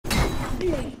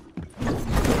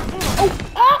Oh,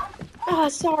 ah! Ah,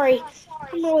 sorry.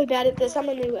 I'm really bad at this. I'm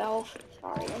a new elf.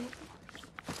 Sorry.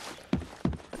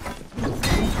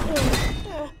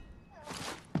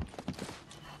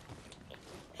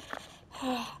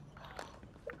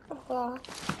 Uh,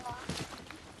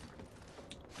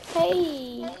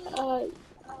 hey,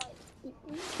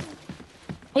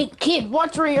 Hey kid,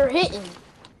 watch where you're hitting.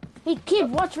 Hey kid,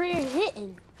 watch where you're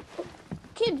hitting.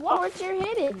 Kid, watch where you're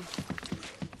hitting.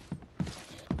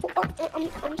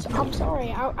 I'm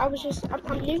sorry. I was just,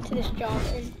 I'm new to this job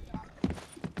and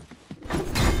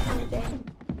everything.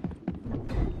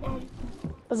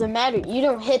 Doesn't matter. You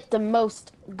don't hit the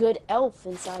most good elf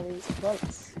inside of this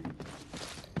place.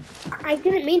 I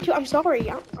didn't mean to. I'm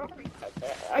sorry.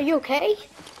 Are you okay?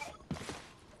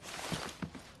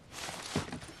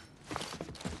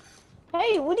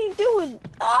 Hey, what are you doing?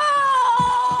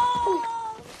 Ah!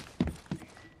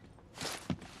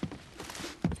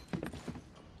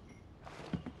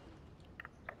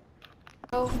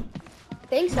 Oh,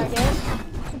 thanks, I guess.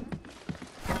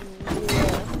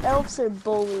 Yeah, elves are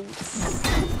bullies.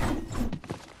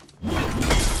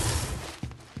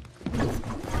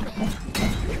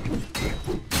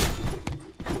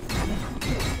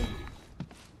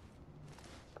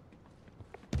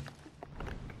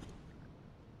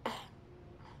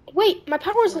 Wait, my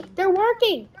powers, they're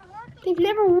working. They've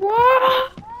never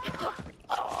worked.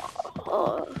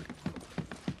 Oh,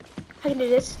 I can do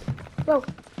this. Whoa.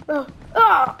 Oh.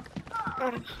 Oh.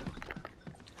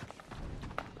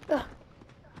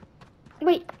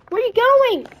 Wait, where are you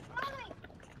going?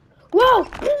 Whoa!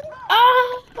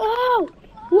 Ah! Oh!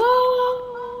 Whoa!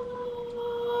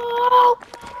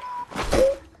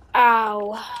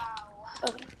 Ow!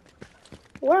 Okay.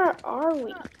 Where are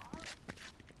we?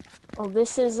 Oh,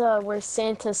 this is where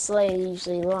Santa's sleigh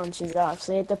usually launches off.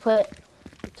 So you have to put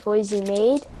the toys you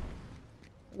made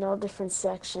in all different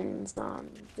sections on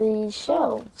the Oh,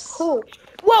 shelves. cool.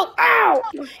 Whoa! Ow!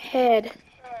 My head.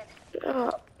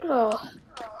 Oh. Oh.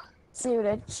 See what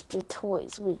extra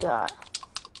toys we got.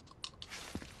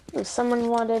 Ooh, someone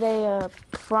wanted a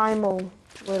primal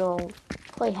little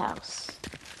playhouse.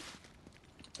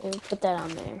 We'll put that on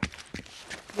there.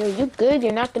 Yo, you good?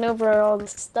 You're knocking over all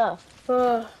this stuff.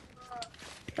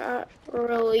 Not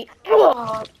really.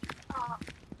 Oh,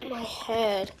 my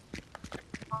head.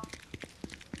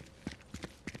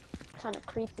 Kind of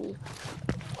creepy.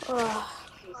 Oh.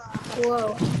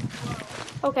 Whoa.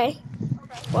 Okay.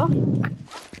 Well.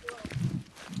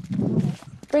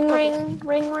 Ring, Okay. ring,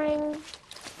 ring, ring.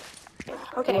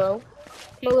 Okay. Hello?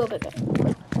 I'm a little bit better.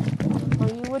 Are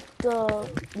you with the...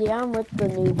 Yeah, I'm with the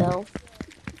new elf.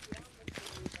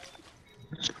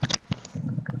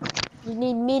 You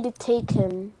need me to take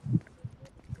him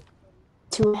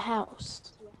to a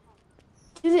house.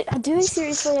 Do they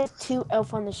seriously have 2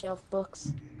 Elf on the Shelf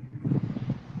books?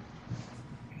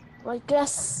 Well, I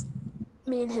guess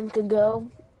me and him could go.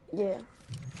 Yeah.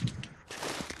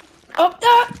 Oh,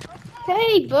 ah!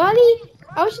 Hey, buddy.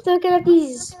 I was just looking at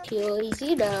these peelies,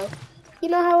 you know. You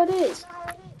know how it is.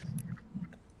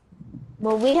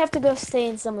 Well, we have to go stay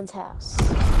in someone's house.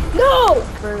 No!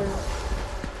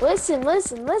 Listen,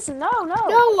 listen, listen. No, no.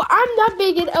 No, I'm not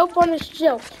big an elf on the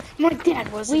shelf. My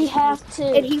dad was. We have to.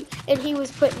 And he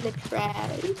was putting the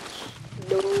trash.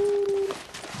 No.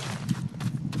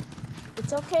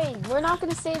 It's okay. We're not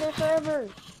gonna stay there forever.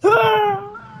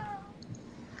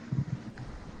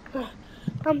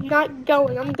 I'm not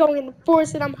going. I'm going in the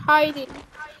forest and I'm hiding.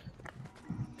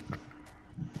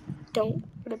 Don't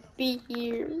want to be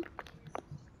here.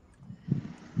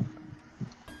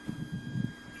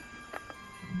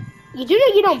 You do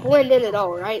know you don't blend in at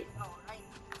all, right?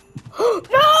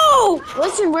 No!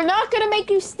 Listen, we're not gonna make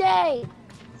you stay.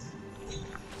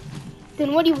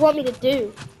 Then what do you want me to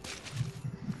do?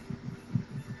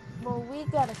 Well, we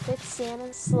gotta fix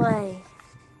Santa's sleigh.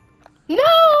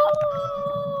 No!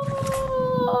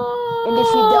 And if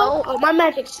you don't, oh, my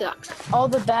magic sucks. all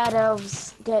the bad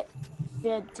elves get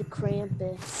fed to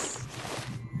Krampus.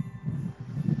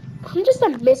 I'm just a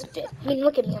misfit. I mean,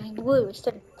 look at me. I'm blue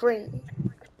instead of green.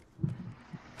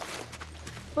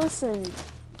 Listen,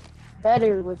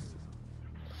 better with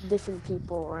different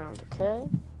people around, okay?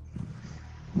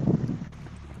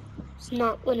 It's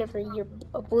not whenever you're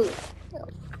a blue.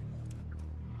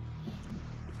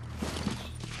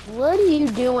 What are you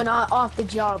doing off the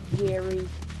job, Gary?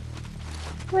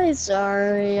 I'm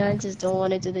sorry, I just don't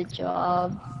want to do the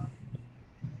job.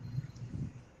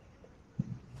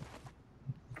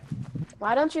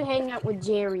 Why don't you hang out with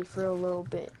Jerry for a little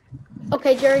bit?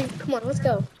 Okay, Jerry, come on, let's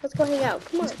go. Let's go hang out.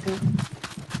 Come on.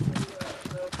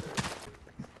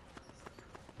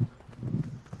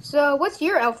 So, what's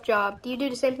your elf job? Do you do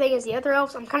the same thing as the other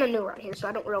elves? I'm kind of new around here, so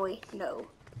I don't really know.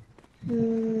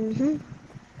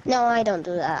 No, I don't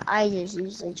do that. I just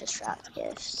usually just wrap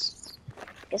gifts.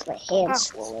 Because my hands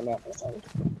Oh. swollen and everything.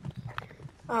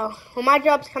 Oh, well, my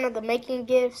job's kind of the making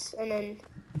gifts, and then,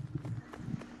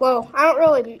 well, I don't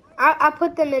really, I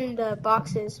put them in the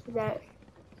boxes that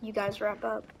you guys wrap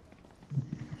up.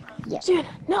 Santa,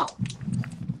 no.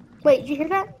 Wait, did you hear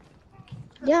that?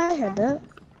 Yeah, I heard that.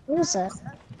 What was that?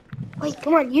 Wait,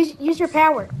 come on, use your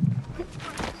power.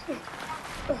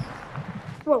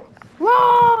 Whoa,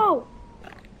 whoa!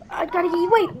 I gotta get you.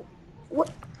 Wait,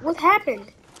 what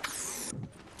happened?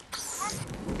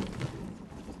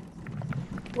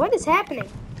 What is happening?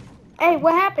 Hey,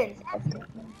 what happened?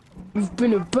 You've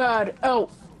been a bad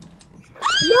elf.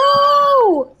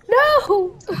 No!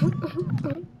 No!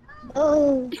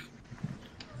 Oh,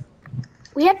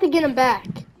 We have to get him back.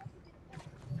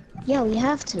 yeah, we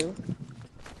have to.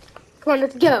 Come on,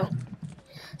 let's go.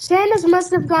 Santa's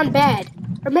must have gone bad.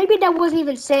 Or maybe that wasn't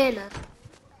even Santa.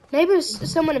 Maybe it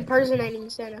was someone impersonating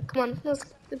Santa. Come on, let's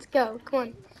go. Come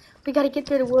on. We gotta get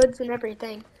through the woods and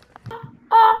everything.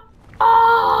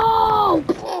 Oh!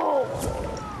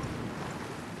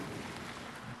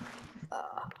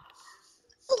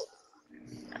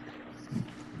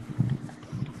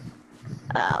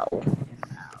 Ow.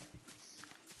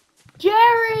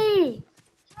 Jerry!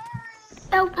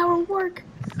 Elf power work.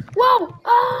 Whoa!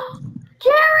 Oh!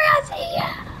 Jerry, I see ya!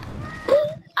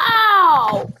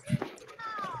 Ow!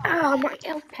 Oh, my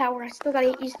elf power. I still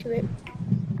gotta get used to it.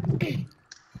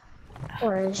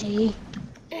 Where is he?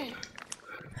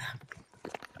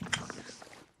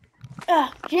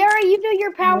 Jerry, you know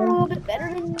your power a little bit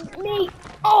better than me.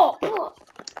 Oh!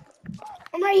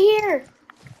 I'm right here.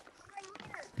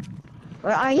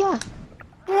 Where are you?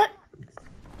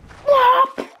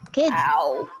 Kid.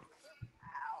 Ow.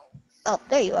 Oh,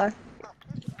 there you are.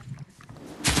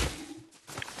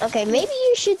 Okay, maybe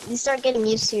you should start getting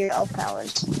used to your elf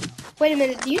powers. Wait a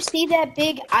minute. Do you see that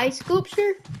big ice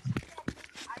sculpture?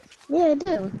 Yeah, I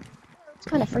do. It's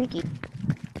kind of freaky.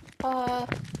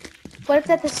 What if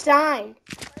that's a sign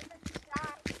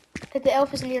that the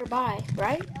elf is nearby,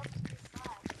 right?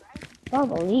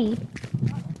 Probably.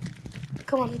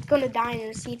 Come on, let's go to dine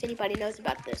and see if anybody knows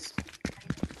about this.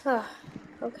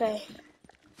 Okay.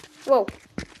 Whoa.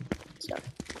 So,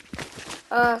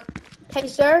 hey,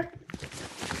 sir?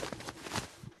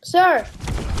 Sir?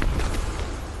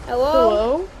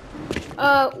 Hello?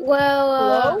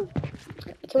 Hello?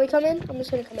 Can we come in? I'm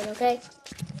just gonna come in, okay?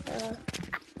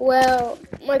 Well,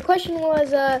 my question was,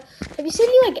 have you seen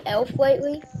any, like, elf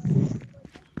lately?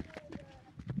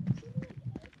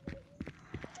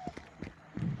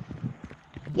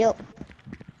 Yo,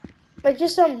 Like,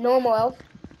 just some normal elf?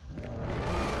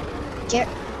 dude,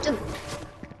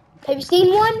 Have you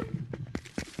seen one?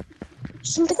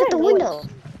 something What's at the that window.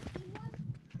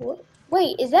 What?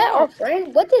 Wait, is that our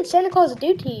friend? What did Santa Claus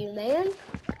do to you, man?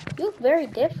 You look very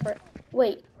different.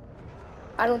 Wait,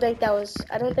 I don't think that was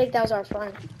our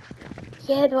friend.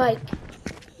 He had like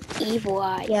evil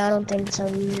eyes. Yeah, I don't think so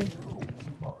either.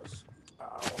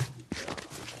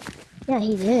 Yeah,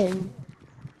 he did.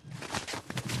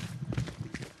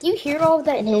 Do you hear all of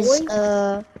that And noise? his,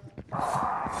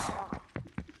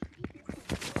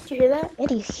 Did you hear that? yeah,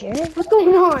 do you hear it? What's going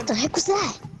on? What the heck was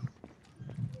that?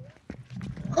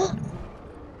 What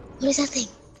is that thing?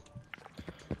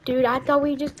 Dude, I thought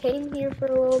we just came here for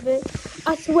a little bit.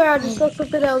 I swear I just saw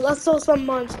something else. I saw some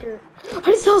monster.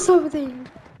 I saw something.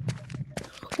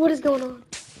 What is going on?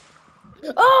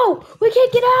 Oh, we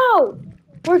can't get out.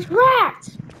 We're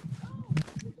trapped.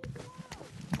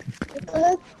 What the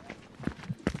heck?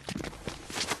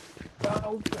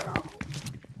 Oh,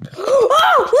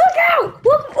 look out!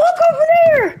 Look over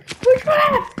there! We're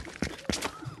trapped!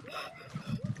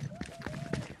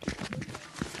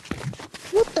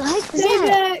 What the heck was Stay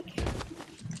that? back!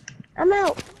 I'm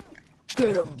out.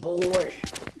 Get him, boy.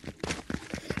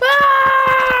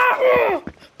 Ah!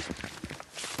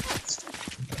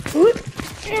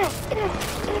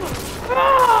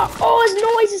 Ah! Oh, his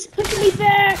noise is pushing me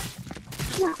back!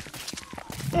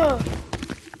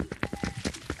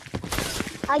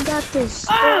 I got this.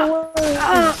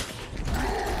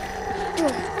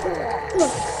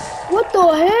 What the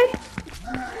heck?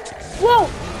 Whoa!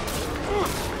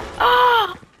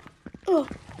 Ah! Oh!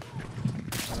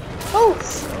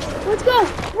 Let's go!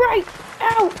 Right!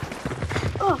 Out!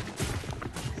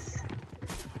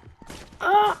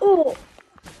 Oh!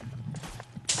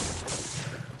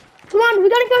 Come on, we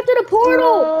gotta go through the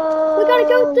portal! We gotta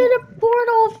go through the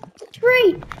portal of the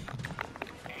tree!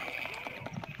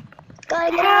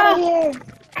 Gotta get out of here.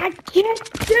 I can't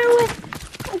do it!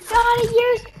 I gotta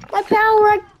use My power,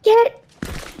 I can't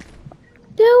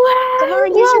do it. Come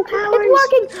on, use your powers. It's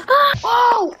working. Ah,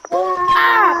 whoa.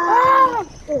 Ah,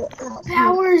 ah.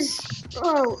 Powers.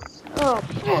 Oh, oh,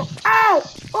 oh, ow.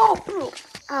 Oh,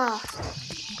 ah.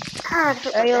 Ah,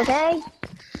 Are you okay?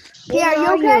 yeah, are you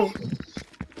okay?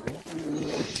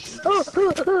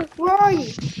 Where are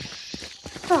you?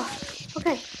 Oh,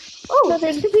 okay. Oh,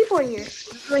 there's 2 people in here.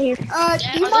 Right here. Do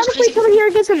you mind if we come in here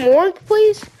and get some warmth,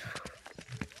 please?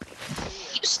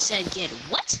 You said get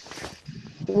what?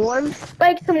 Warm?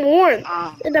 Like some warmth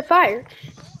in the fire.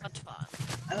 What fuck?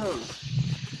 Oh.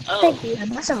 Thank you. I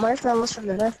got some marshmallows from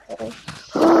the North Pole.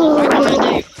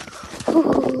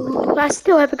 Ooh, I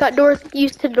still haven't got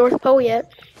used to North Pole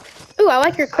yet. Ooh, I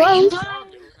like your clothes.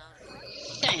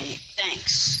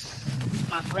 Thanks.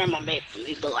 My grandma made for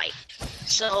me, but like,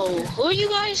 so who are you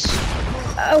guys?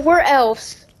 We're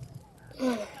elves.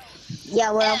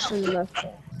 Yeah, what else from the North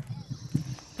Pole?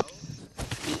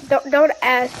 Don't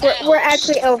ask. We're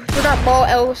actually elves. We're not ball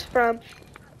elves from.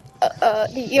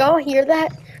 Do y'all hear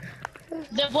that?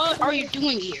 Then what are you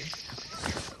doing here?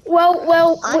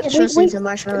 Well, I'm just roasting some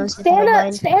marshmallows. if you don't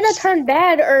mind. Santa turned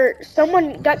bad, or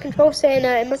someone got control of Santa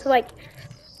and must have like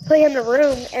put him in the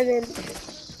room, and then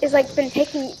is like been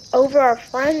taking over our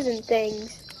friends and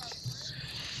things.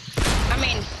 I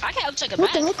mean, I can help take it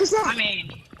What back. the heck was that? I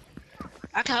mean,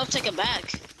 I can help take it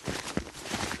back.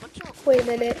 Wait a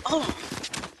minute. Oh,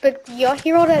 But do y'all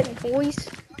hear all that noise?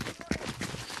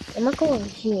 I'm not going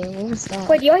here. What was that?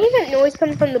 Wait, do y'all hear that noise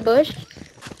coming from the bush?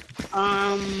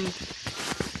 don't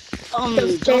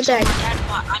tell my dad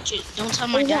don't tell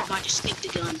my dad I just sneaked the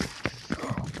gun.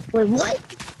 Wait, what?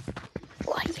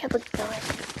 Why do you have a gun?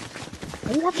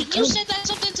 Why do you have to You kill said that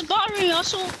something's bothering me,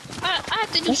 so I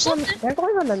have to do There's some, something. they're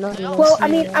going on the North Pole. Well, I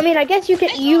mean, I guess you can.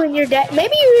 You and your dad.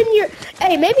 Maybe you and your.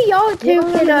 Hey, maybe y'all two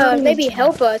can maybe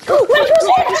help us. Oh, I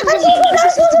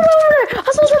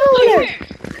saw someone over there.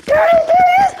 There it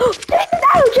is.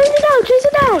 Chase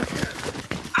it down.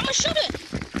 I'm gonna shoot it.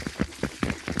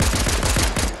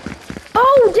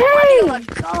 Oh, dang. my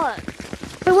god.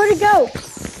 Wait, where'd it go?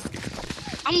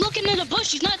 I'm looking in the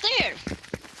bush. He's not there.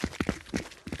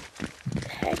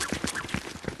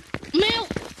 Man,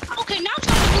 okay, now I'm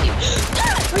trying to believe.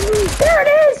 Dad! There it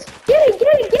is.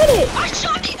 Get it. I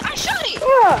shot it.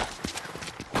 Yeah.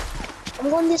 I'm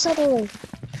going this other way.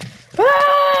 Ah!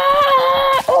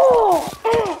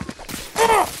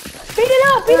 Beat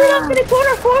it up in the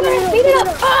corner, beat it up.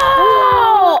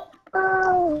 Oh!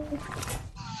 Oh!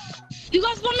 You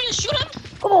guys want me to shoot him?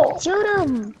 Oh! Shoot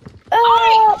him!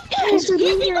 Oh! He's too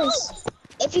dangerous.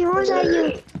 If he roars at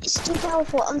you, it's too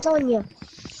powerful. I'm telling you.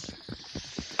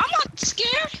 I'm not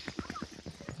scared.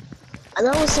 I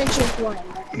know it's sent you for it.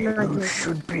 You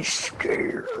should be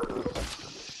scared.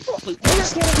 You're not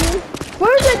scared of me?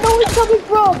 Where's that noise coming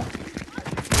from?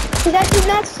 That did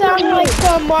not sound like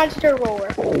some monster roar.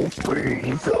 Oh,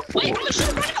 breathe. Wait, I'm gonna shoot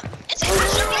him right now. It's I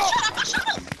shot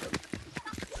him.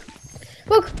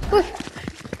 Look.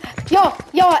 Yo,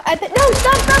 no,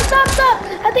 stop.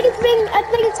 I think it's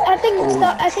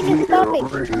stopping.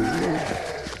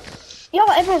 Yo,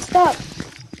 everyone stop.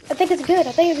 I think it's good.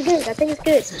 Just in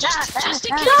case if he tries to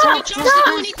do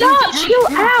anything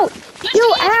Stop! You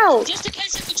out! Just in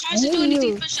case if he tries to do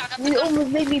anything fishy, I got the You gun. almost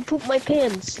made me poop my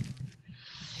pants.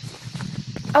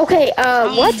 Okay,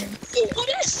 what? What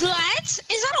is that? Is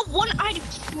that a one-eyed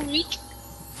freak?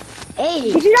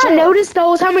 Hey! Did you not notice the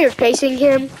whole time we were chasing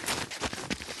him?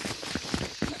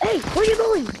 Hey, where are you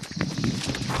going?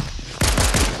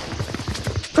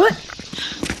 What?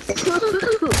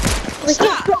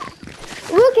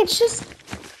 Look, it's just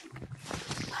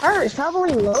hurt. It's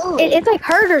probably low. It's like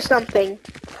hurt or something.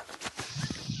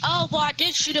 Oh, well, I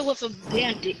did shoot it with a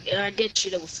bandit. I did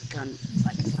shoot it with a gun.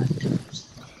 Like 5 times.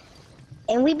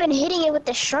 And we've been hitting it with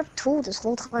the sharp tool this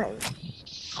whole time.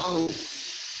 Oh.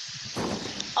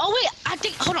 Oh, wait, I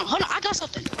think, hold on, I got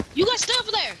something. You guys stay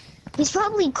over there. He's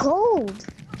probably cold.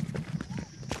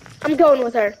 I'm going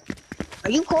with her. Are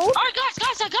you cold? All right,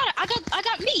 guys, I got it. I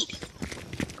got meat.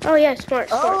 Oh yeah, smart.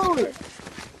 Oh.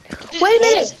 Wait a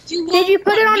minute. Did you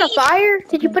put it on the fire?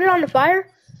 Eat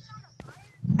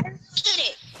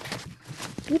it.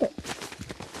 Eat it.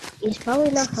 He's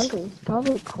probably not hungry. He's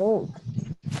probably cold.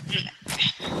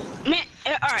 Man,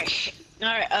 all right,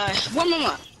 one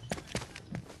more.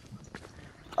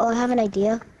 Oh, I have an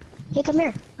idea. Hey, come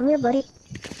here, buddy.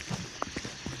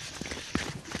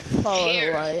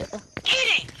 Here. Eat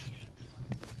it.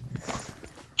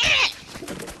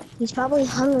 He's probably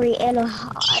hungry and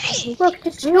Look,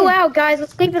 just chill out, guys.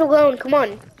 Let's leave it alone. Come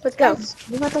on, let's go.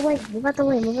 Move out the way.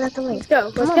 Let's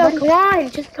go. Come on.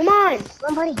 Just come on. Come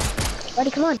on, buddy.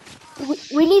 Buddy, come on.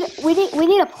 we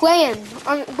need a plan.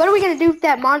 What are we gonna do with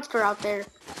that monster out there?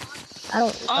 I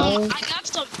don't know. I got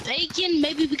some bacon.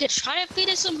 Maybe we could try to feed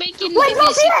it some bacon. Wait,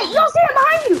 don't see it! Don't see it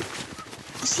behind you!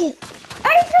 Shit.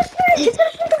 Hey, just it's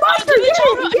gonna shoot the monster! Get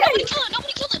it! Nobody kill it!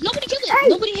 Nobody kill it! Hey,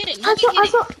 Nobody hit it! Nobody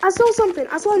hit it! I saw something.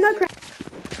 I saw a nutcracker.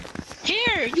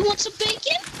 Here, you want some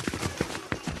bacon?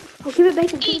 Oh, give it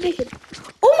bacon. Give it bacon.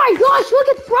 Oh my gosh! Look,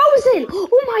 it's frozen!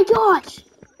 Oh my gosh!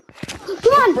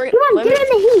 Come on, get in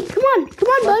the heat. Come on,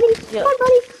 buddy. Come on,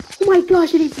 buddy. Oh my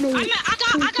gosh, it eats me.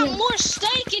 I got more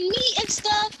steak and meat and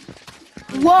stuff.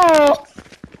 Whoa!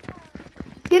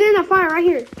 Get in a fire right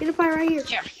here. Get in a fire right here.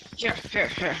 Here.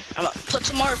 I'm gonna put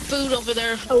some more food over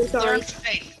there. Oh, sorry.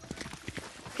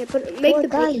 Okay, make the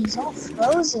guy bacon. is all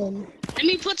frozen. Let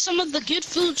me put some of the good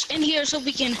foods in here so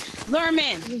we can lure 'em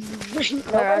in.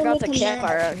 There, I got the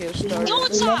campfire out here started. Go You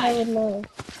inside. never know.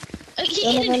 Get You'll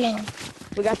in never there. know.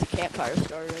 We got the campfire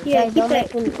started. Yeah, Guys, keep don't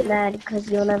that. make me mad because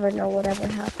you'll never know whatever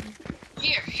happened.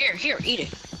 Here, eat it.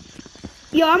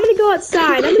 Yo, I'm gonna go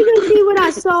outside. I'm gonna go see what I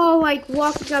saw, like,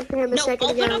 walking up to him a No, second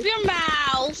open ago. up your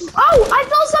mouth. Oh, I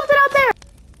saw something out there!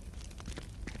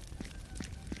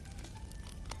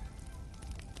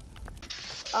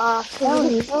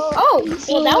 Oh,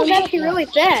 well, that was actually really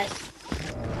fast.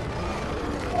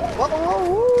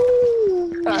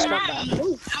 That's Alright, right.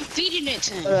 I'm feeding it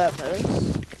to him. what up, man?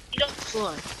 Eat up the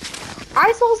floor.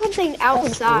 I saw something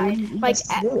outside. Like,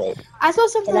 do it. I saw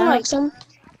something Can I like. have some?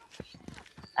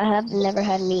 I have never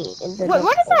had meat in the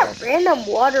What is that random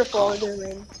waterfall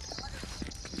doing?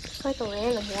 It's like a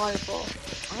random waterfall.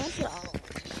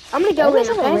 I'm gonna go in,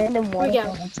 a okay? random Here we go.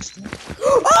 waterfall.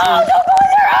 Oh, don't go in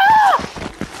there! Ah!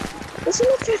 Listen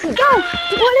to this. No!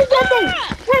 What is that thing?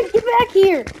 Hey, get back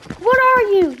here! What are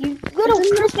you? You little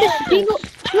Christmas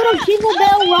jingle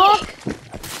bell rock?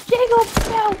 Jingle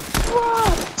bell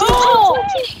rock! Oh!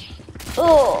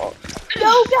 Oh!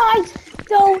 No, guys!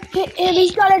 Don't hit him!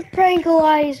 He's got a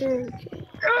tranquilizer!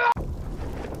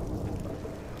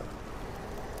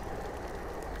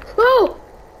 Oh!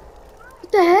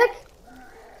 What the heck?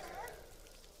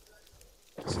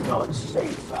 It's not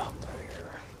safe out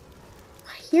there.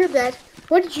 I hear that.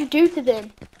 What did you do to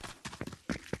them?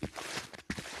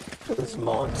 There's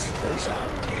monsters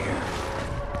out there.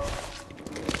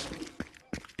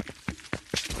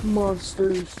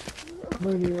 Monsters.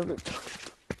 Many of it.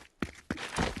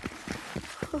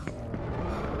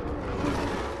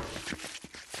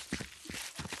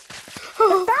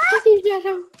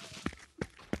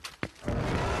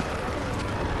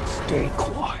 Stay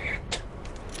quiet.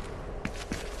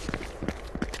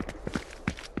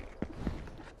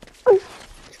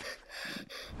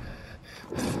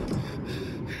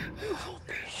 I'll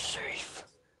be safe.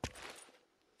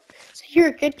 So you're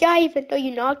a good guy even though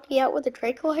you knocked me out with a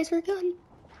tranquilizer gun?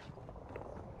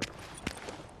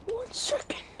 1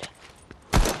 second.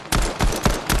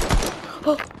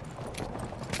 Oh!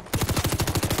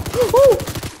 Oh!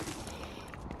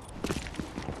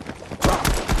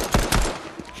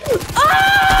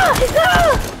 Ah!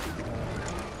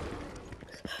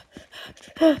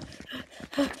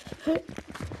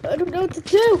 I don't know what to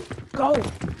do. Go.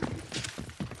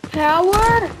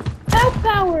 Power! Elf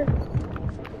power!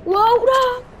 Whoa,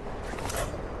 no!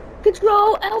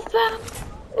 Control elf power!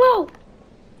 Whoa!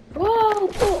 Whoa!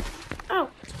 Oh! Ow!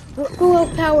 Go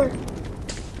elf power!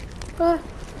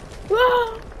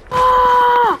 Whoa!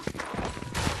 Ah!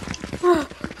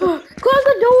 Close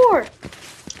the door!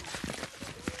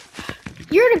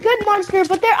 You're the good monster,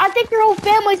 but I think your whole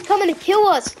family's coming to kill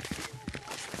us.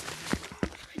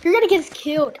 You're gonna get us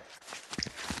killed.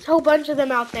 There's a whole bunch of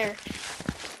them out there.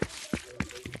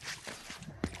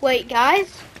 Wait,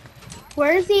 guys.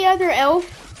 Where's the other elf?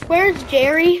 Where's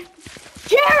Jerry?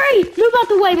 Jerry! Move out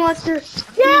the way, monster!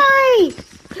 Jerry!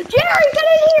 Jerry, get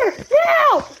in here!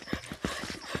 Now!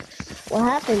 What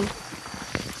happened?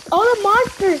 All the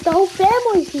monsters, the whole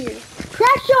family's here.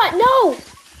 Crack shot, no!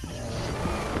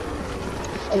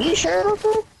 Are you sure about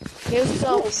that? Here's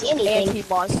some don't see anything.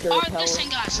 anti-monster Alright, pellets.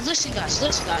 listen guys,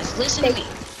 listen to me.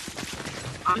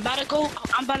 I'm about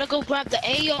to go grab the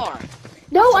AR.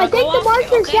 No, So I I think go the out there,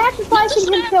 monster's okay? sacrificing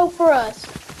Listen. himself for us.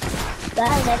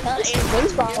 Guys, I found some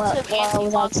baseball while I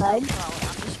was outside. I'm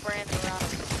just spraying around.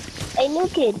 Hey, new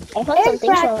kid. I found some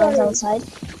things while I was outside.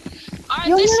 Alright,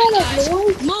 Yo, listen you know guys. that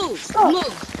noise? Move, Oh.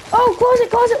 move. Oh,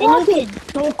 close it, Hey, lock new it. kid.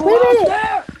 Don't go Wait a out minute.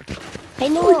 there. Hey,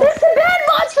 no. Oh, that's the bad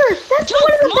monster! That's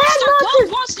one of the bad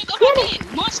monsters! Monster, go Get back it.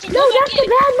 in. Monster, No, go back that's in.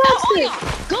 the bad monster. Oh, yeah.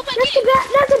 Go back That's in.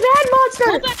 a bad monster!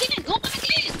 Go back in. Go back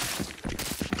in.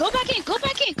 Go back in. Go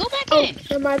back in. Go back Oh, in.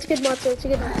 never mind, it's a good monster, it's a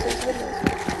good monster, it's a good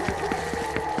monster.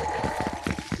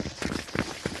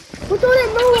 What's on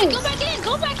that Wait, moon? go back in.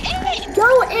 Go back in.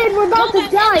 Go in, we're about Go to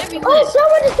back in, die. everyone. Oh,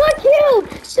 someone just got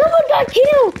killed. Someone got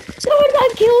killed. Someone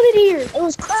got killed in here. It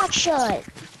was crack shot.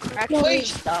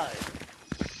 Wait.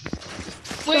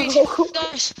 Wait, Oh.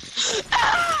 guys.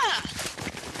 Ah!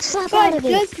 Snap I out of it.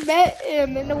 just met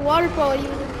him in the waterfall. He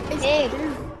was a Hey.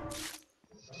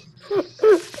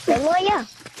 Seloya.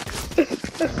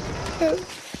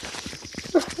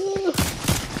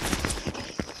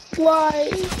 Why?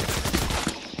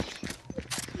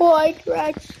 Why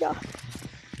crack shot?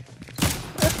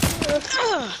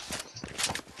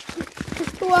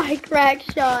 Why crack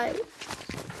shot?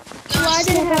 Why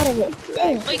did it Snap out have of it.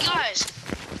 Hey, Wait, guys.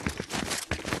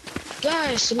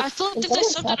 Guys, I feel like Is there's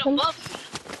that something happened? above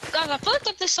me. Guys, I feel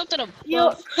like there's something above.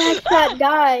 Yo, crack shot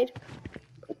died.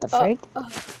 what the frick?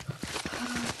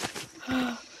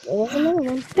 It was another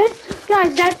one.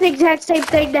 Guys, that's the exact same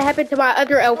thing that happened to my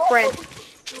other elf friend.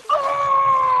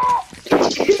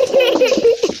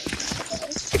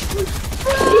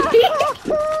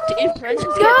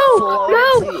 No!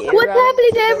 What's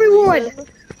happening to everyone?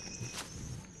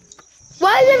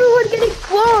 Why is everyone getting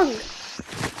flung?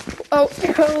 Oh,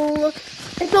 no.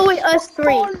 It's only us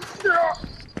three.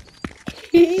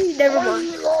 Never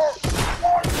mind.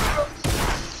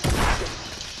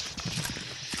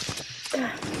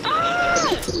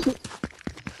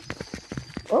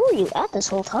 Where were you at this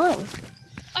whole time?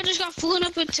 I just got flown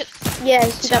up into Yeah,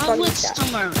 you got flung tablets shot.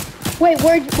 somewhere. Wait,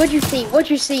 what'd you see? What'd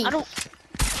you see? I don't.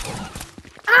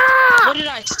 Ah! What did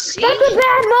I see? That's a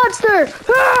bad monster!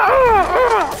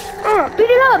 Beat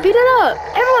it up! Beat it up!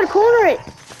 Everyone, corner it!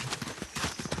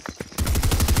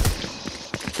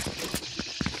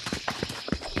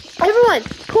 Everyone,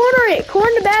 corner it!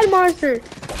 Corner the bad monster!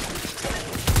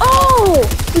 Oh!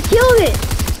 We killed it!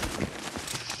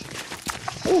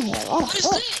 Ooh, oh, What is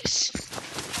fuck. this?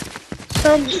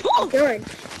 Some gun.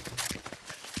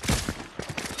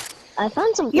 I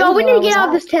found some. Yo, food we where need I to get was out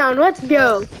of at. this town. Let's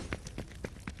go.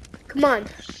 Come on.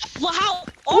 Well, how?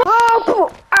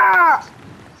 Oh! Ah!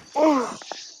 Oh.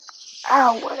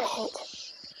 Ow, what a hit.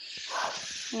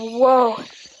 Whoa.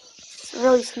 It's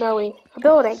really snowy. A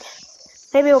building.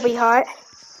 Maybe it'll be hot.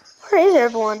 Where is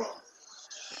everyone?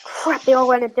 Crap, they all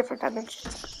went in different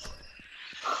dimensions.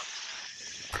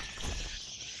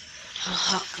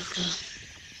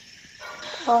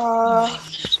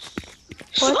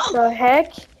 What the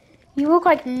heck? You look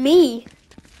like me.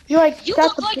 You're like, You got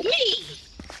look the, like me.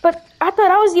 But I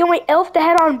thought I was the only elf that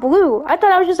had on blue. I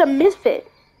thought I was just a misfit.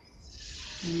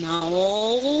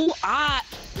 No,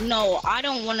 I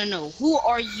don't want to know. Who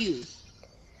are you?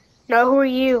 No, who are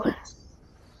you?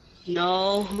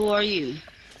 No, who are you?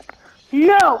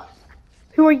 No!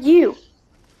 Who are you?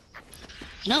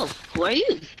 No, who are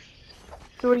you?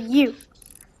 Who are you?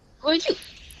 Who are you?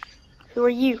 Who are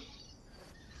you?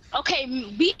 Okay,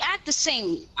 we act the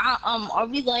same. Are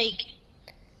we like?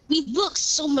 We look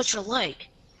so much alike.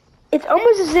 It's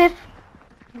almost as if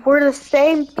we're the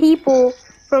same people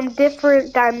from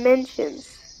different dimensions.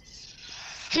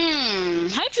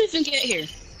 How'd you even get here?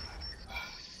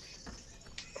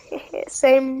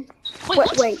 Same. Wait, Wait,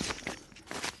 what? wait.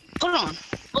 Hold on.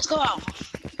 Let's go out.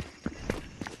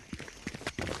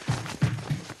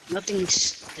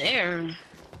 Nothing's there.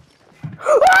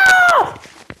 Ah!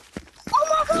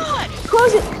 Oh my god!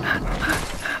 Close it!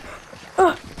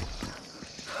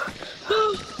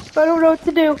 I don't know what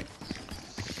to do.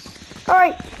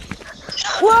 Alright.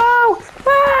 Whoa!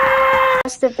 Ah!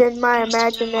 Must have been my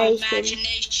imagination.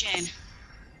 Imagination.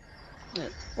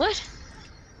 What?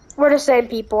 We're the same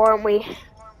people, aren't we?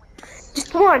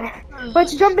 Just come on.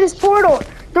 Let's jump in this portal.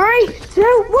 3, 2,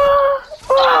 1.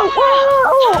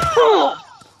 Oh!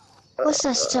 What's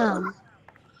this town?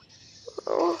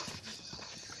 Oh.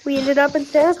 We ended up in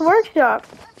Santa's workshop.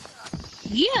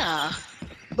 Yeah.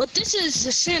 But this is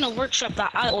the Santa workshop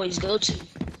that I always go to.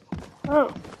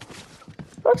 Oh.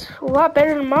 Looks a lot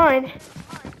better than mine.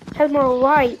 Has more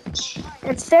light.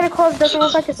 And Santa Claus doesn't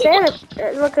look like a Santa.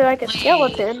 Look like a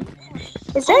skeleton.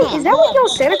 Is that what your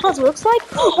Santa Claus looks like?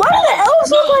 Why do the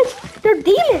elves look like they're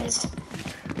demons?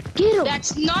 Get him!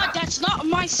 That's not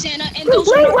my Santa, and Wait, those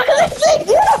are what did I say?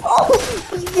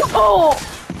 Oh!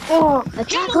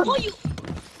 Hannah, Oh! will you?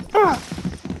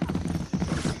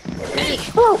 Hey,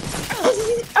 Oh!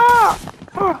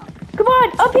 Come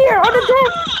on, up here on the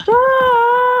deck!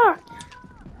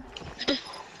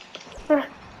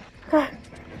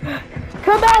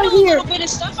 Come I out know a here! little bit of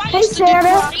stuff. I Hey, used to do Santa!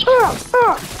 karate.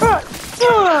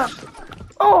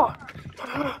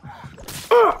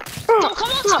 Don't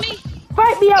come up to me.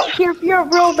 Fight me out here if you're a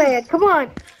real man. Come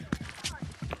on.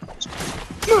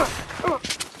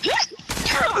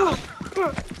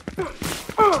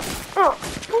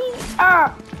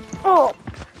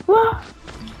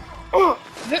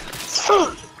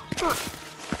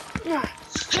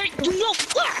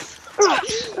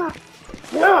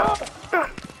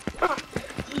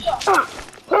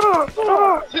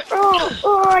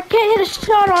 I can't hit a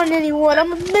shot on anyone.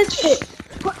 I'm a misfit.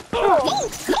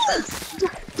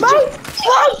 My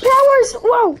powers!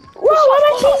 Whoa! Whoa! I'm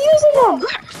actually using them!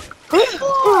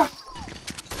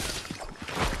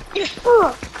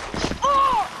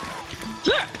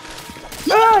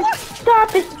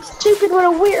 Stop it, stupid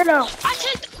little weirdo!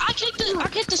 I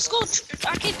kicked the school.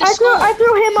 I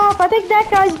threw him off. I think that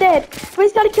guy's dead. We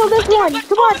just gotta kill this one.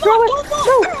 Come on, throw it.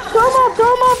 No, throw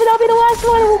him off, and I'll be the last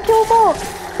one, and we'll kill them all.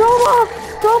 Throw him off.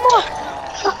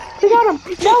 We got him.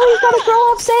 Now we just gotta throw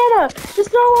off Santa. Just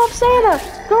throw off Santa.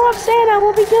 Throw off Santa.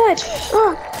 We'll be good.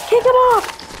 Kick him off.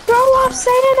 Throw off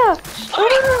Santa.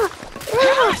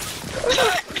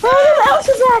 Where else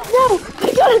is that? No, we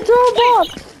gotta throw him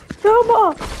off. Throw him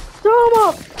off. Throw him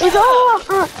off. It's all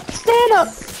stand up.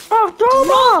 Oh, throw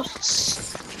him off.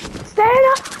 Stand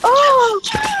up. Oh.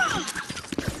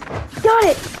 Got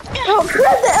it. Oh,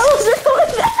 grab the elves are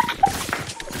doing that.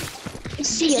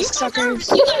 See ya, suckers.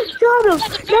 Got him.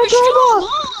 Now throw him off.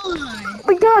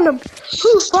 We got him.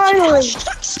 Whew, finally.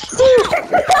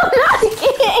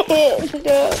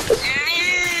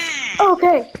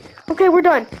 Okay. Okay, we're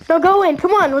done. Now go in.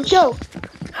 Come on, let's go.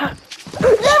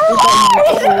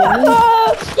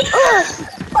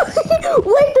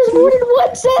 Wait, there's more than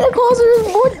one Santa Claus and there's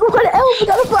more than one elf. We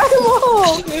gotta find them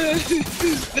all.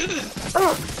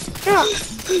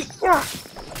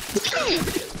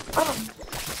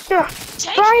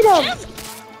 Find them.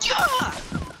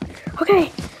 Okay.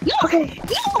 Okay.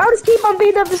 I'll just keep on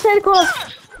beating up the Santa Claus.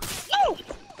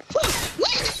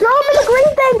 Throw him in the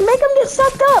green thing. Make him get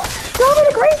sucked up. Throw him in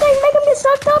the green thing. Make him get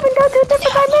sucked up and go to a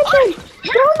different dimension.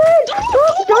 Throw him in. Throw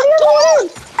the other one in.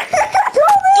 Throw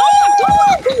him in.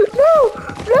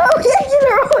 No, get in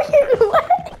the way.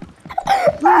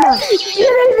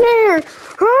 Get in there.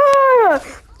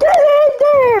 Get in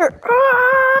there.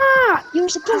 You were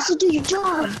supposed to do your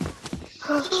job.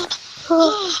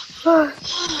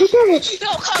 You did it.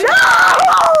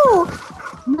 No!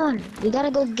 Come on, we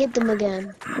gotta go get them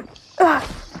again.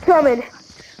 Coming.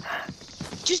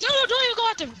 Just don't even go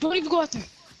out there. Don't even go out there.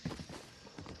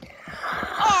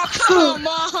 Oh, come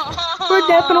on. We're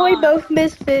definitely both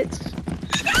misfits.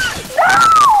 No!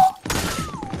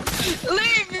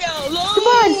 Leave me alone. Come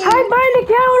on, hide behind the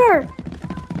counter.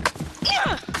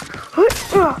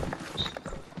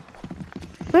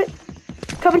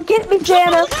 Come and get me,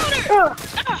 Jana.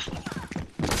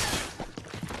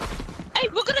 Hey,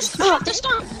 we're gonna have to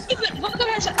start. We're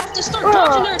gonna have to start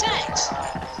dodging their attacks.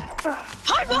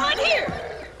 Hide behind here.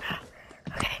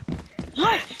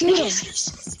 Alright,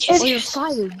 Or you're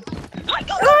fired.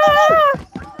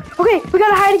 Okay, we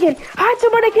gotta hide again. Hide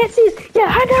somewhere they can't see us. Yeah,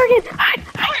 hide there again. Hide.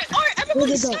 Alright,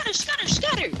 everybody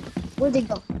scatter. Where'd they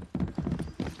go?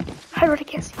 Hide where they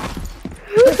can't see.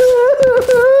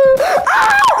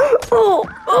 Oh.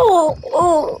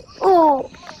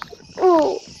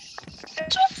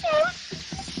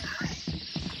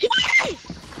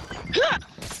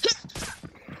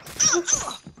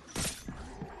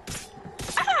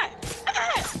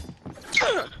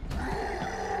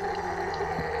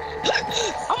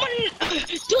 I'm gonna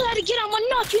do that again. I'm gonna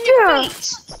knock you in your face.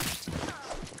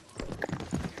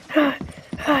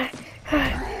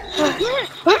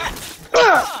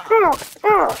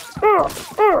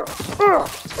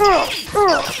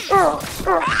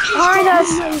 Behind us.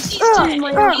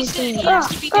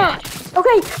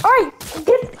 Okay, alright.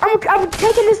 I'm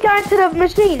taking this guy to the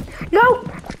machine. No.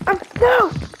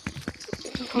 No.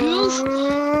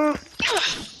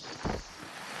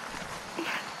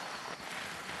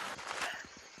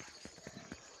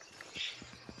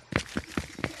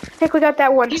 I think we got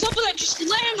that one. He's over there. Just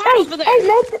let him hide over there. Hey,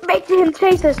 make him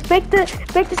chase us. Make the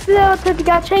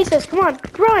guy chase us. Come on,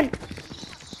 run.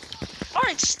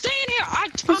 Alright, stay in here. I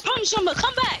promise I'm gonna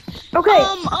come back. Okay.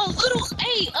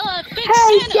 Big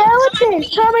Hey, Santa, skeleton,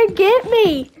 come and get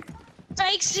me.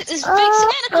 Big Santa,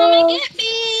 come and get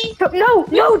me. No,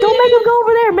 don't make him go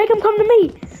over there. Make him come to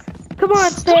me. Come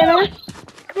on, Santa.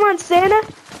 Come on, Santa.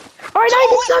 All right, now you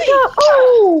can suck up.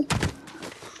 Oh.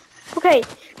 Okay,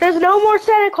 there's no more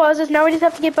Santa Clauses. Now we just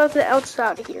have to get both of the elves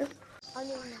out of here.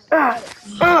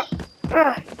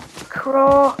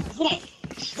 Crawl.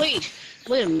 Wait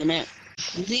a minute.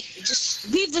 Just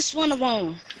leave this one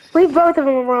alone. Leave both of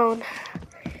them alone.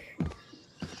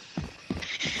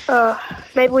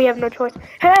 Maybe we have no choice.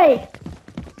 Hey,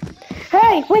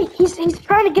 wait, he's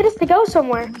trying to get us to go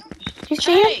somewhere. Do you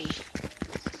see him?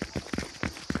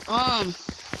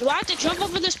 Do I have to jump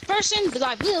over this person? Because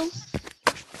I will.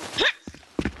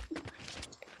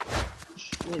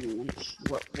 Wait a minute.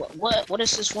 What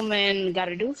does this woman got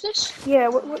to do with this? Yeah,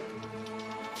 what?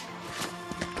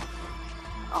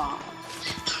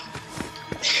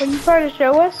 Are you trying to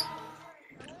show us?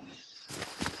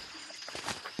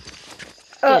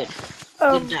 Good.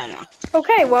 Good data.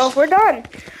 Okay, well, we're done.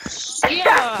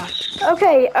 Yeah.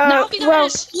 Okay, Now we gotta well,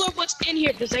 explore what's in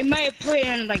here because they may have put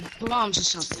in like bombs or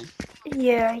something.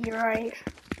 yeah, you're right.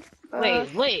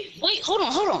 Wait. Hold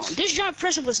on. This giant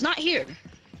pressure was not here.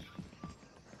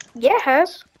 Yeah, it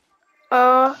has.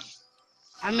 I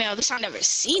mean, at least I never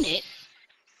seen it.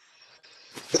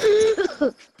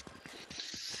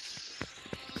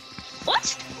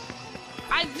 What?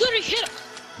 I literally hit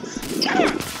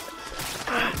him.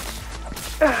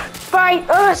 Fight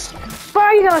us!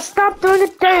 Fight us! Stop doing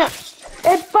the dance!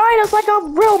 And fight us like a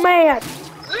real man!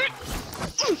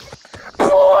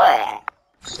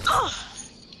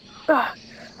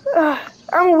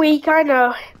 I'm weak, I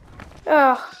know.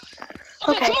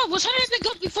 Okay, come on, let's hurry up and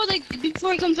go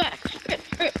before he comes back.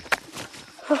 Hurry.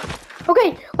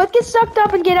 Okay, let's get sucked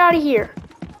up and get out of here.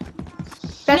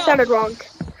 That No. sounded wrong.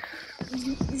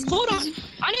 Hold on.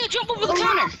 I need to jump over the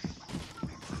counter.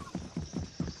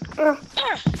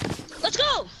 Let's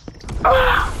go.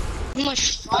 Oh,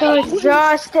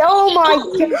 Justin. oh my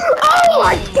god! Oh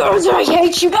my god! I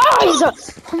hate you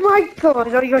guys! Oh my god!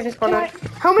 Oh, you guys just wanna.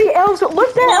 How many elves?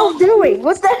 What's that elf doing?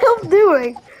 What's that elf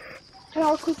doing? Who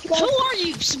are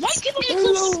you? Why people get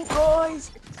close?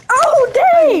 guys. Oh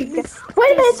dang! Wait a minute,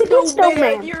 it's a good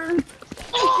snowman.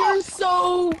 You're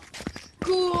so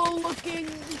cool looking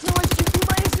until I shoot you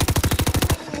my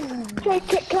Hey,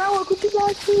 can I work with you guys,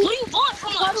 What please? do you want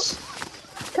from us?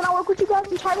 Can I work with you guys?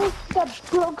 I'm trying to that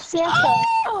broke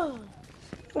Santa.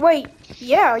 Wait,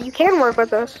 yeah, you can work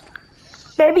with us.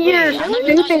 Maybe your Wait, I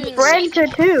never thought stupid you friends would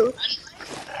are too.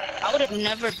 I would have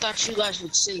never thought you guys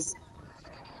would see.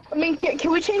 I mean, can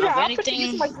we change our Of outfit to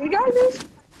anything- use like you guys is?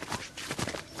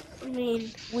 I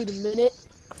mean, Wait a minute.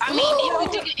 I mean,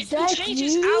 if you change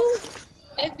his outfit,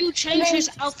 if you change his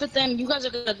outfit, then you guys are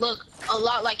gonna look a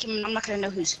lot like him, and I'm not gonna know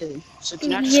who's who. So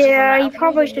can I just keep on yeah, the you outfit?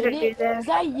 probably shouldn't do Is that.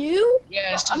 that you?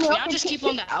 Yeah, it's can I just keep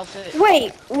on the outfit?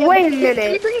 Wait a Can we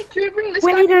minute. bring this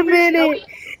Wait guy a over to minute.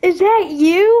 Is that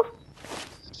you?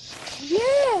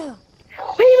 Yeah.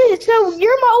 Wait a minute, so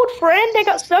you're my old friend that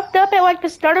got sucked up at like the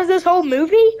start of this whole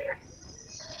movie?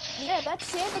 Yeah, that's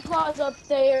Santa Claus up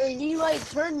there. He like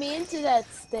turned me into that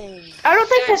thing. I don't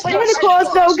think that's Wait, Santa Santa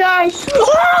Claus though, Claus. guys.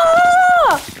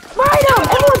 Ah! Fight him!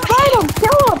 Everyone fight him!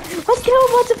 Kill him! Let's kill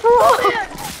him once and for all!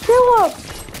 Kill him!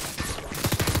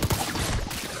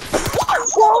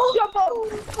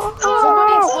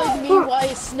 Somebody explain to me why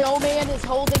a snowman is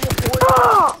holding a board.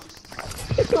 Ah!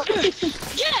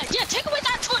 Yeah, take away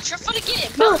that torch. You're gonna get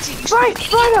it. Melty, you Fight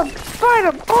stupid idiot. him! Fight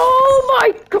him! Oh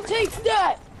my god! Take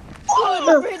that!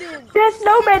 Ridden. That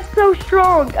snowman's so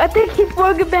strong. I think he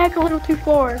flung it back a little too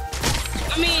far.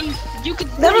 I mean, you could.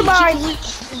 Never literally mind.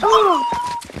 keep- Oh,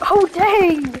 oh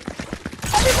dang!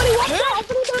 Everybody, watch out! I'm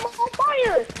gonna set him on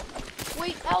fire!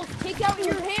 Wait, Elf, take out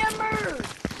your hammer!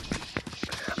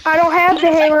 I don't have the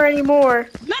hammer anymore.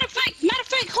 Matter of fact,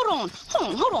 hold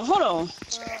on.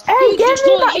 Hey, You just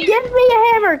go here. give me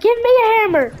a hammer! Give me a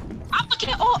hammer!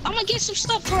 I'm gonna get some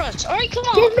stuff for us. All right, come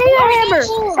on. Give me a hammer!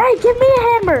 Hey, give me a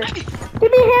hammer!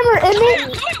 Give me a hammer,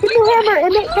 Emmett! Give me a hammer,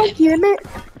 Emmett! Thank you, Emmett!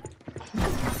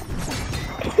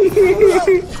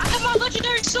 I have my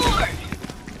legendary sword.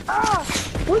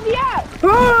 Where's he at?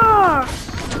 Ah!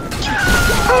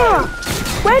 Ah!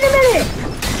 Wait a minute!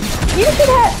 You should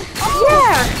have...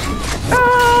 Yeah!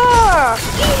 Ah!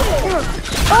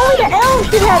 Only the elves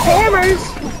should have hammers!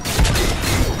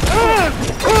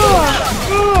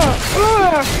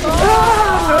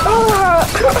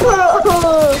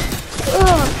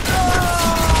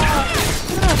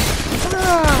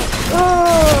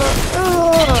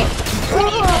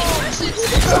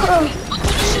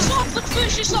 Let's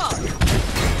finish this off.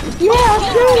 Yeah,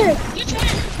 I'm good!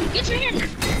 Get your hammer.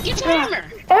 Get your hammer.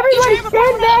 Everybody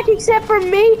stand back except for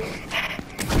me!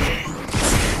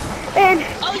 And...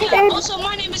 Oh yeah. and Also,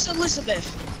 my name is Elizabeth.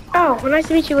 oh, well, nice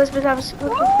to meet you, Elizabeth. I was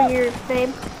looking for your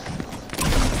name.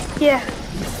 Yeah.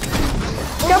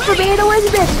 Go for me and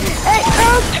Elizabeth! Hey,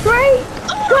 3,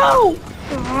 go!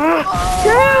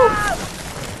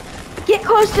 2, get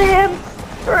close to him.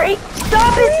 3,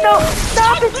 stop it,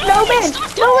 snowman!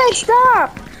 Snowman,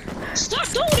 stop! Stop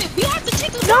doing it. We have to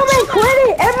take the Snowman, quit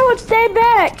it! Everyone stay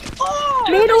back!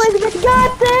 Me and Elizabeth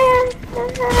got this!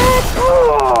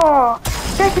 Oh,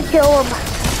 that could kill him.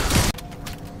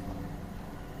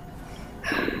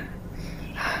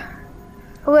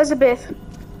 Elizabeth.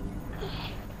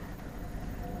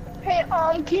 Hey,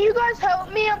 can you guys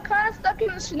help me? I'm kind of stuck in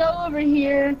the snow over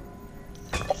here.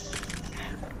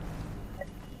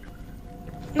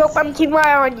 Nope, I'm keeping my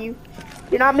eye on you.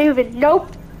 You're not moving.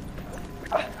 Nope.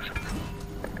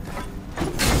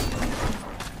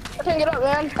 I can't get up,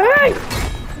 man. Hey!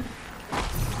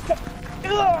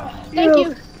 Thank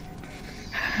you.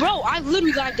 Bro, I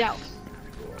literally lagged out.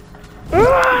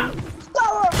 Ah!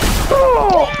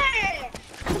 Oh!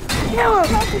 Kill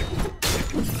him!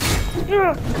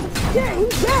 Yeah. Yeah,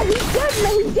 he's dead. He's dead,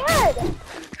 man. He's dead.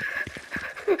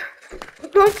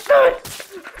 Good son!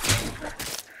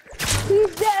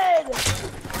 He's dead.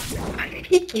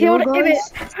 He killed Hello, Emmett.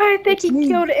 guys. I think It's he me.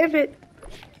 killed Emmett.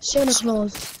 Santa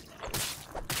Claus.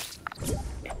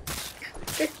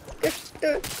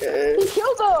 He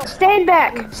killed him. Stand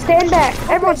back! Stand back!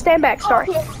 Everyone stand back, sorry.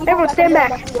 Everyone stand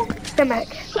back! Stand back!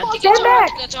 I think Stand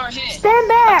back! it's our hit.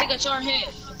 Stand I back! think it's our hit.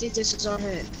 I think this is our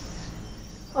hit.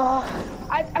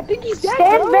 I think he's dead,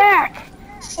 Stand bro. back!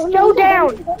 Go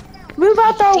down! Move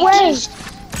out the way!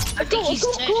 I think he's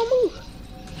dead.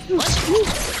 What?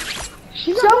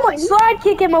 Someone slide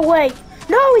kick him away!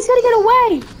 No, he's gonna get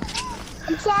away!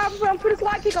 I'm sorry, I'm putting a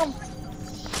slide kick on.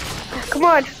 Come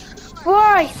on!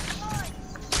 Fly!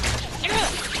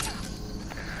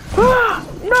 Ah,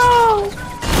 no!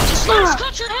 Just let's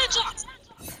cut your heads off.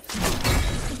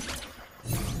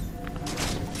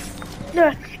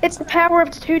 No, it's the power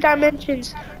of the 2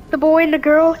 dimensions. The boy and the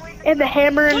girl, and the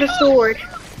hammer and the sword.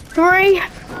 3, 2, 1!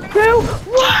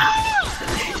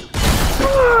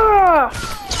 Ah!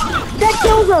 That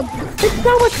kills him! It's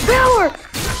so much power!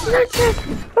 That's it!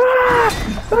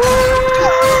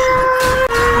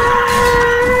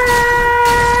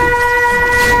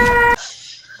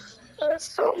 That's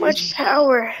so much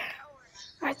power.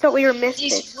 I thought we were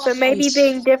mystics, so maybe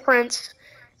being different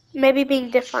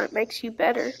makes you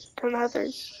better than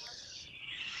others.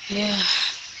 Yeah.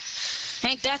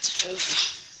 Ain't that the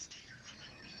truth?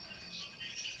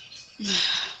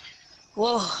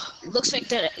 Well, looks like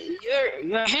that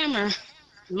your hammer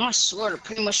and my sword are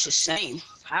pretty much the same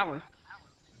power.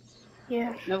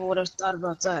 Yeah. Never would have thought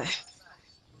about that.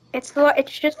 It's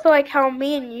just like how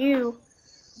me and you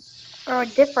are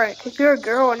different, because you're a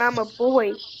girl and I'm a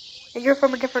boy, and you're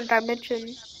from a different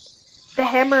dimension. The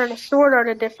hammer and the sword are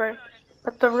the different,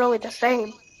 but they're really the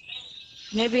same.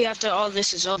 Maybe after all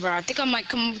this is over, I think I might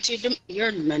come over to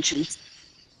your dimension.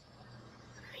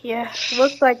 Yeah,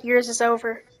 looks like yours is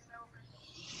over.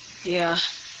 Yeah,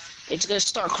 it's gonna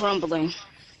start crumbling.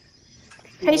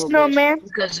 Hey, Snowman,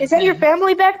 Because is that your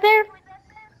family back there?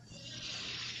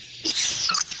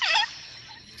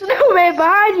 Snowman,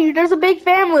 behind you, there's a big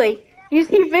family. You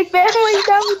see big families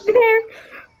down there?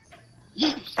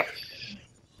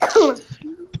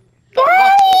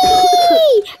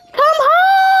 Daddy! Come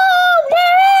home,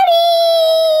 Daddy!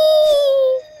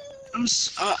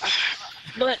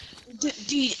 But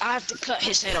I have to cut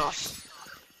his head off.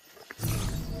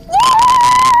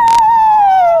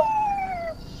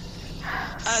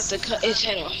 I have to cut his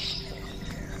head off.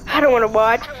 I don't want to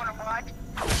watch.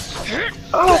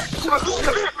 Oh.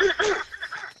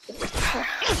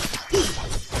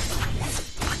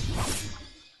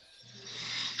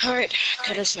 Alright,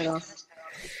 cut his head off.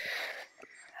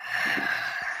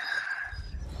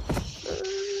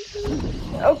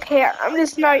 Okay, I'm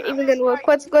just not even gonna look.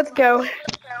 Let's go.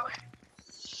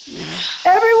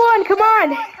 Everyone, come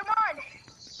on!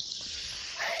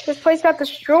 This place got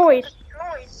destroyed.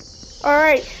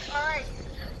 Alright.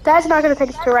 That's not gonna take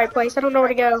us to the right place. I don't know where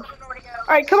to go.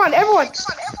 Alright, come on, everyone!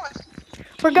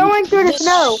 We're going through the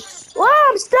snow. Whoa,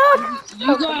 I'm stuck!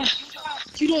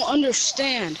 You don't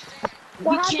understand.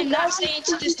 We cannot stay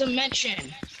into this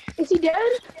dimension. Is he dead?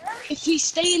 If we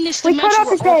stay in this We dimension, cut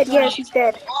off his head. Yes, he's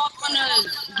dead. we're all gonna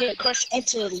get crushed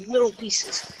into little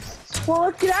pieces. Well,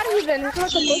 let's get out of here then. Is there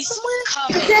like a boat Please somewhere?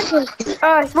 come. Exactly.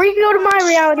 Where you can go to my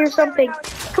reality or something.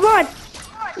 Come on.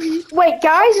 Wait,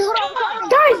 guys?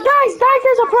 Guys,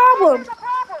 there's a problem.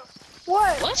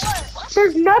 What? What?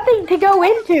 There's nothing to go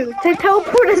into to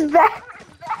teleport us back.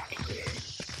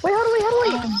 Wait, how do we?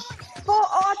 Oh,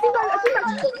 I think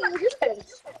I'm thinking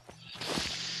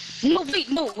this.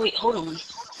 No, wait, hold on.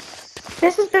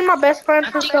 This has been my best friend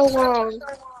for so long.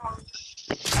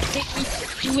 I think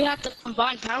do we have to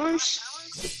combine powers?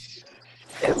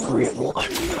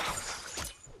 Everyone.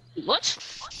 What?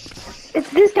 It's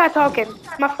this guy talking.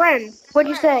 My friend. What'd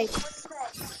you say?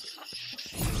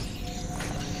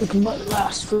 With my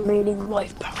last remaining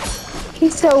life power.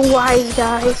 He's so wise,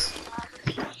 guys.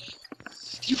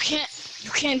 You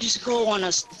can't just go on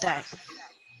us like that.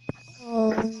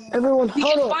 Everyone, We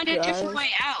hold can up, find a different guys. way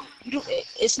out.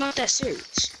 It's not that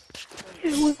serious.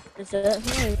 Is that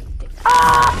right?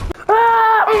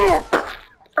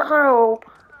 Oh.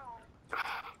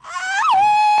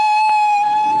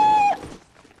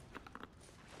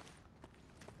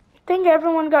 I think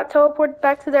everyone got teleported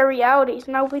back to their realities.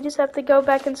 Now we just have to go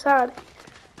back inside.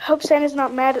 Hope Santa's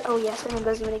not mad. Oh yeah, Santa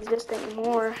doesn't even exist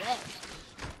anymore.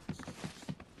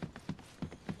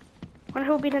 Wonder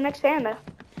who'll be the next Santa.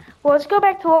 Well, let's go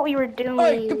back to what we were doing.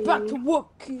 Alright, get back to work,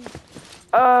 kid.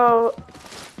 Oh,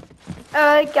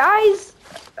 guys.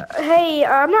 Hey,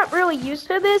 I'm not really used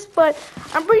to this, but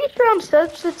I'm pretty sure I'm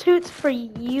substitutes for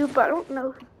you, but I don't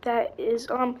know who that is.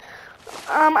 I'm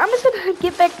just gonna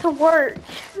get back to work.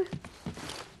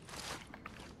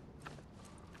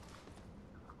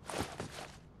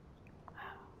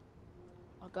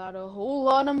 I got a whole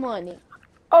lot of money.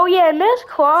 Oh yeah, Miss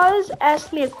Claus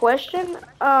asked me a question.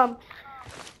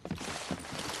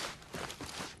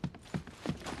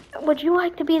 Would you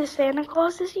like to be the Santa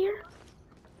Claus this year?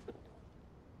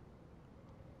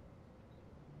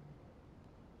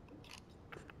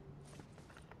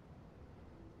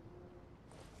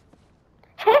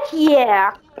 Heck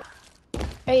yeah!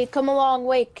 Hey, come a long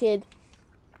way, kid.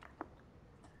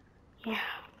 Yeah.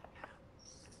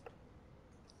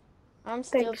 I'm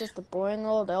still Thanks. just a boring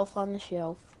old elf on the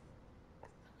shelf.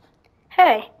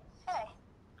 Hey,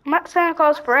 I'm not Santa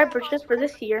Claus forever, just for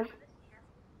this year.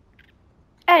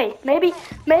 Hey, maybe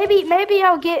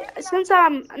I'll get, since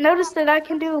I'm noticed that I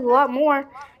can do a lot more,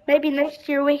 maybe next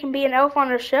year we can be an elf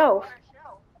on a shelf.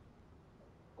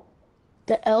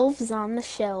 The elves on the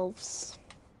shelves.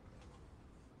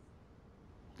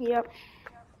 Yep.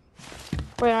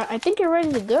 Wait, I think you're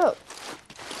ready to go.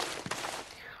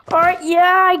 Alright,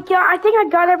 yeah, I think I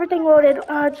got everything loaded.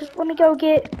 Just let me go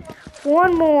get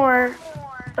one more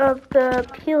of the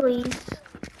pillies.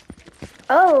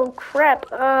 Oh crap,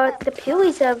 the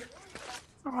pillies have,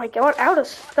 oh my god, out of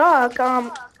stock.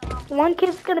 One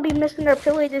kid's gonna be missing their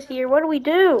pilly this year. What do we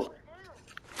do?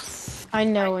 I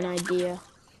know an idea.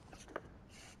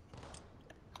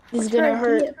 This is What's your gonna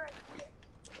hurt. idea?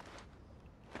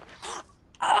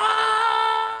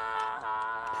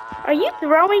 Are you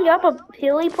throwing up a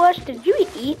pilly plush? Did you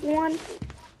eat one?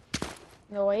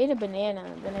 No, I ate a banana,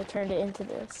 and then I turned it into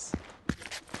this.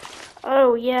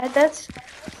 Oh yeah, that's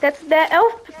that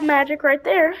elf magic right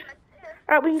there.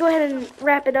 Alright, we can go ahead and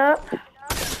wrap it up. There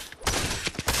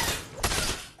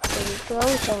we go.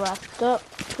 So wrapped up.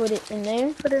 Put it in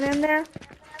there. Put it in there.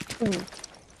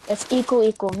 That's equal.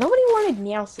 Nobody wanted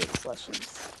Meowstic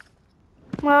slushies.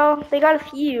 Well, they got a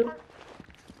few.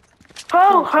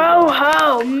 Ho ho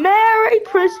ho! Merry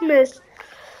Christmas!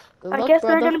 Good I luck, guess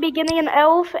they're brother. gonna be getting an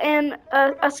elf and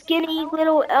a skinny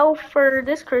little elf for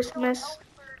this Christmas.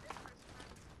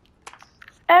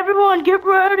 Everyone, get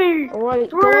ready! Alright,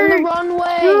 go on the 3,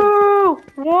 runway. 2,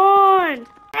 1.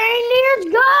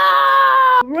 Reindeer go!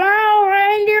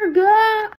 Reindeer go!